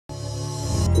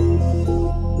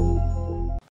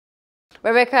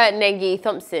Rebecca Nengi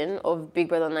Thompson of Big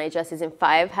Brother Niger Season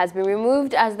 5 has been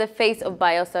removed as the face of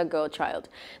Bayelsa Girl Child.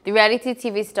 The reality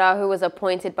TV star, who was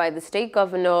appointed by the state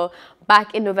governor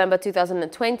back in November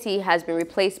 2020, has been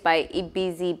replaced by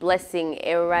Ebizi Blessing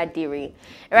Eradiri.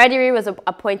 Eradiri was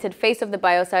appointed face of the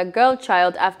Bayelsa Girl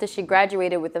Child after she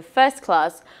graduated with a first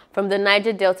class from the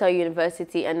Niger Delta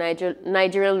University and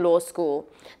Nigerian Law School.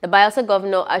 The Bayelsa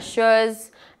governor assures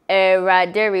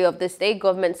Eradiri of the state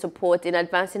government support in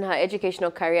advancing her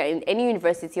educational career in any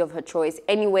university of her choice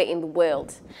anywhere in the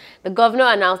world. The governor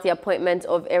announced the appointment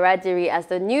of Eradiri as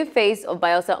the new face of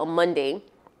Bayelsa on Monday.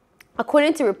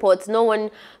 According to reports,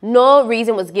 no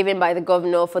reason was given by the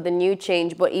governor for the new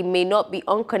change, but it may not be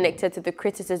unconnected to the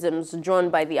criticisms drawn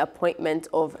by the appointment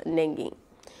of Nengi.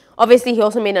 Obviously, he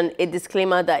also made a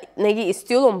disclaimer that Nengi is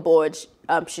still on board.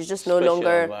 She's just no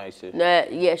longer,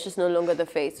 she's no longer the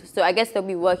face. So I guess they'll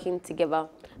be working together,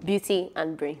 beauty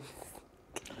and brains.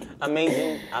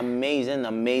 Amazing, amazing,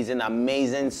 amazing,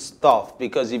 amazing stuff.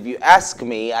 Because if you ask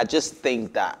me, I just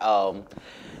think that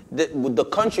the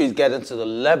country is getting to the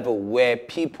level where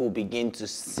people begin to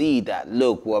see that,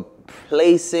 look, we're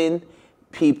placing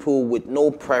people with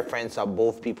no preference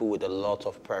above people with a lot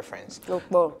of preference.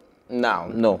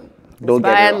 No. Don't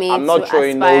get me wrong. I'm not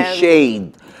throwing no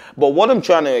shade. But what I'm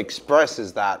trying to express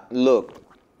is that, look,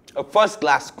 a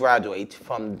first-class graduate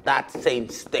from that same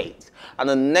state and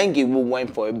a Nengi who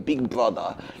went for a big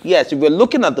brother. Yes, if we're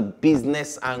looking at the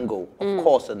business angle, of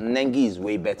course, a Nengi is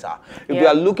way better. If we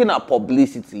are looking at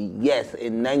publicity, yes, a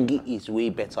Nengi is way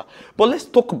better. But let's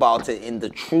talk about it in the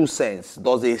true sense.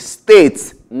 Does a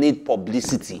state need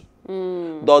publicity?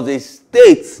 Does a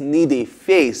state need a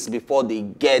face before they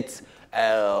get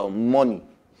money?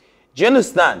 Do you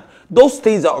understand? Those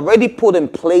things are already put in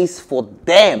place for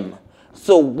them.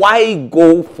 So why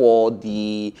go for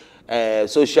the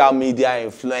social media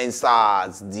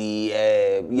influencers?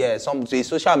 Some say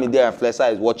social media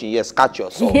influencer is watching. Yes, catch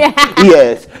yourself. Yeah.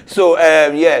 Yes. So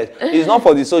yes, it's not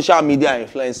for the social media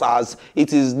influencers.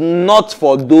 It is not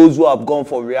for those who have gone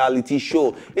for reality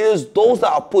show. It is those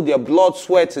that have put their blood,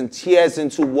 sweat, and tears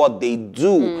into what they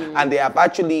do, and they have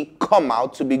actually come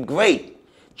out to be great.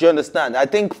 Do you understand? I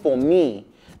think for me,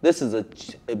 this is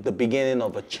the beginning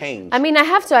of a change. I mean, I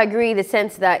have to agree in the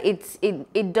sense that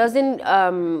it doesn't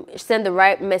send the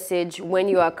right message when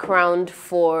you are crowned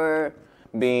for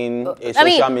being a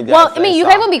social media influencer. I mean, you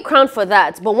can even be crowned for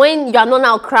that, but when you are not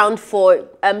now crowned for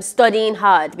studying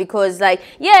hard, because like,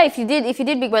 yeah, if you did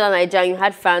Big Brother Niger and you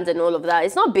had fans and all of that,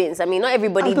 it's not beans. I mean, not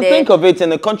everybody there. Think of it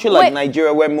in a country like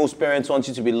Nigeria, where most parents want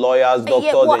you to be lawyers,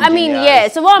 doctors, engineers. I mean, yeah.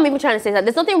 So what I'm even trying to say is that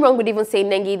there's nothing wrong with even saying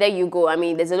Nengi. There you go. I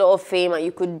mean, there's a lot of fame, and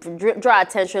you could draw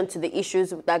attention to the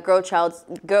issues that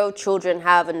girl children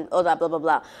have and all that blah blah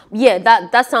blah. Yeah,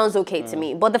 that sounds okay to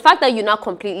me. But the fact that you're not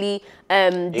completely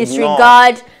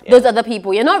disregard those other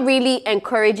people, you're not really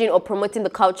encouraging or promoting the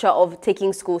culture of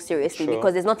taking school seriously,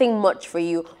 because there's nothing much for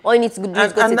you. All you need to do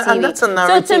is go to TV.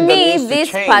 So to me,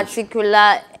 this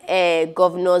particular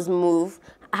governor's move,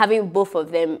 having both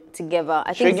of them together,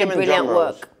 I think it's a brilliant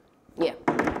work. Yeah.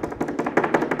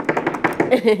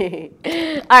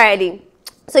 Alrighty.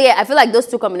 So yeah, I feel like those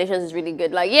two combinations is really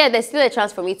good. Like, yeah, there's still a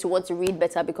chance for me to want to read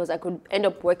better, because I could end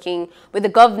up working with the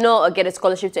governor or get a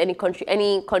scholarship to any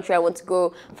country I want to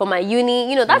go for my uni.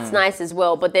 You know, that's nice as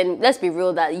well. But then let's be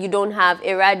real that you don't have,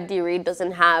 Eradiri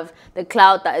doesn't have the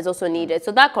clout that is also needed.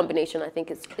 So that combination, I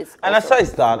think, is and awesome.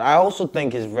 Aside that, I also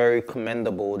think it's very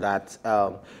commendable that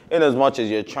in as much as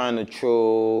you're trying to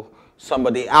throw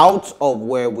somebody out of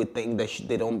where we think that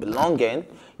they don't belong in,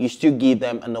 you still give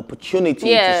them an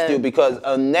opportunity to still, because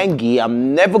a Nengi,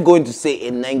 I'm never going to say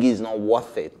a Nengi is not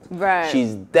worth it. Right.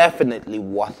 She's definitely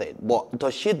worth it. But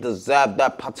does she deserve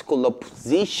that particular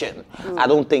position? I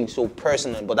don't think so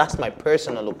personally, but that's my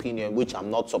personal opinion, which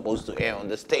I'm not supposed to air on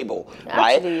this table. Actually,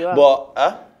 right? You are.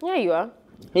 But yeah, you are.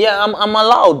 Yeah, I'm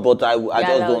allowed, but I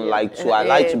just don't like to. I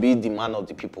like to be the man of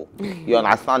the people. You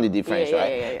understand the difference,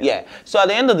 right? Yeah. So at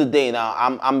the end of the day now,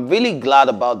 I'm really glad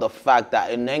about the fact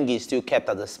that Nengi is still kept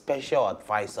as a special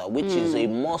advisor, which is a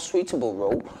more suitable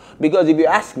role. Because if you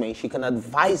ask me, she can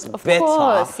advise better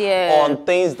on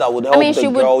things that would help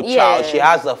the girl child. She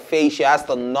has the face, she has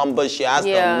the numbers, she has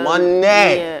the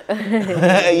money.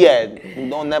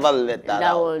 Don't never let that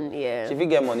out. One, She will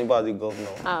get money by the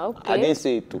governor. Okay. I didn't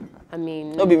say it too. I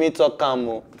mean, no be me talk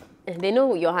calm. They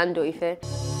know your handle, Ife.